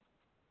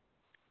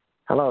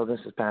Hello, this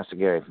is Pastor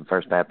Gary from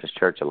First Baptist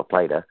Church of La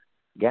Plata.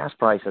 Gas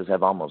prices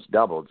have almost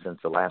doubled since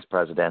the last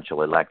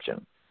presidential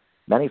election.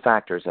 Many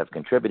factors have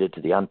contributed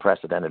to the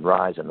unprecedented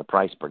rise in the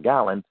price per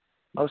gallon,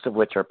 most of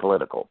which are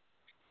political.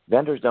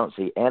 Vendors don't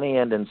see any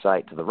end in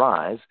sight to the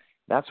rise.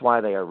 That's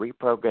why they are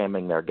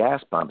reprogramming their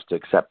gas pumps to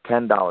accept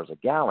 $10 a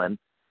gallon,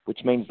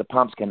 which means the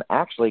pumps can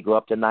actually go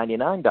up to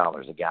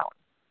 $99 a gallon.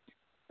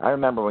 I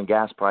remember when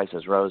gas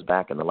prices rose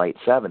back in the late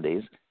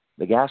 70s,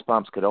 the gas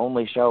pumps could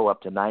only show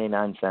up to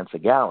 99 cents a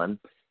gallon,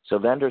 so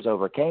vendors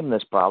overcame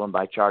this problem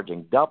by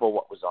charging double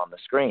what was on the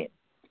screen.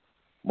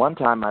 One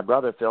time, my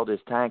brother filled his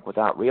tank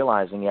without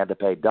realizing he had to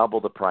pay double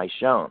the price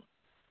shown.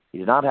 He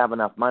did not have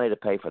enough money to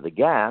pay for the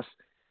gas,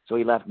 so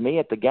he left me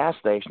at the gas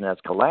station as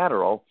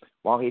collateral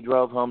while he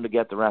drove home to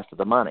get the rest of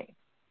the money.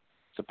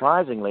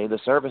 Surprisingly, the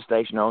service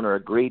station owner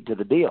agreed to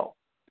the deal.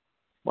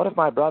 What if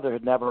my brother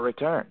had never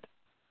returned?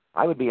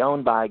 I would be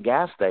owned by a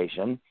gas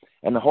station,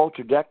 and the whole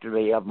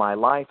trajectory of my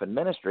life and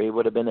ministry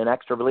would have been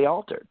inexorably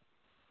altered.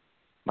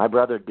 My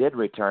brother did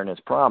return as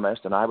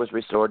promised, and I was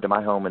restored to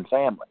my home and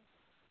family.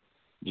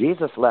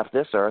 Jesus left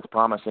this earth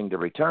promising to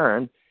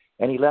return,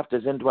 and he left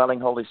his indwelling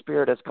Holy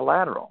Spirit as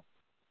collateral.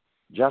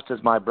 Just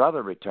as my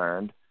brother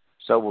returned,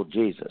 so will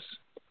Jesus.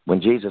 When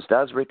Jesus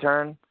does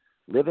return,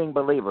 living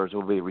believers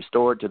will be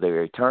restored to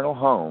their eternal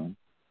home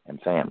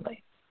and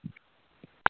family.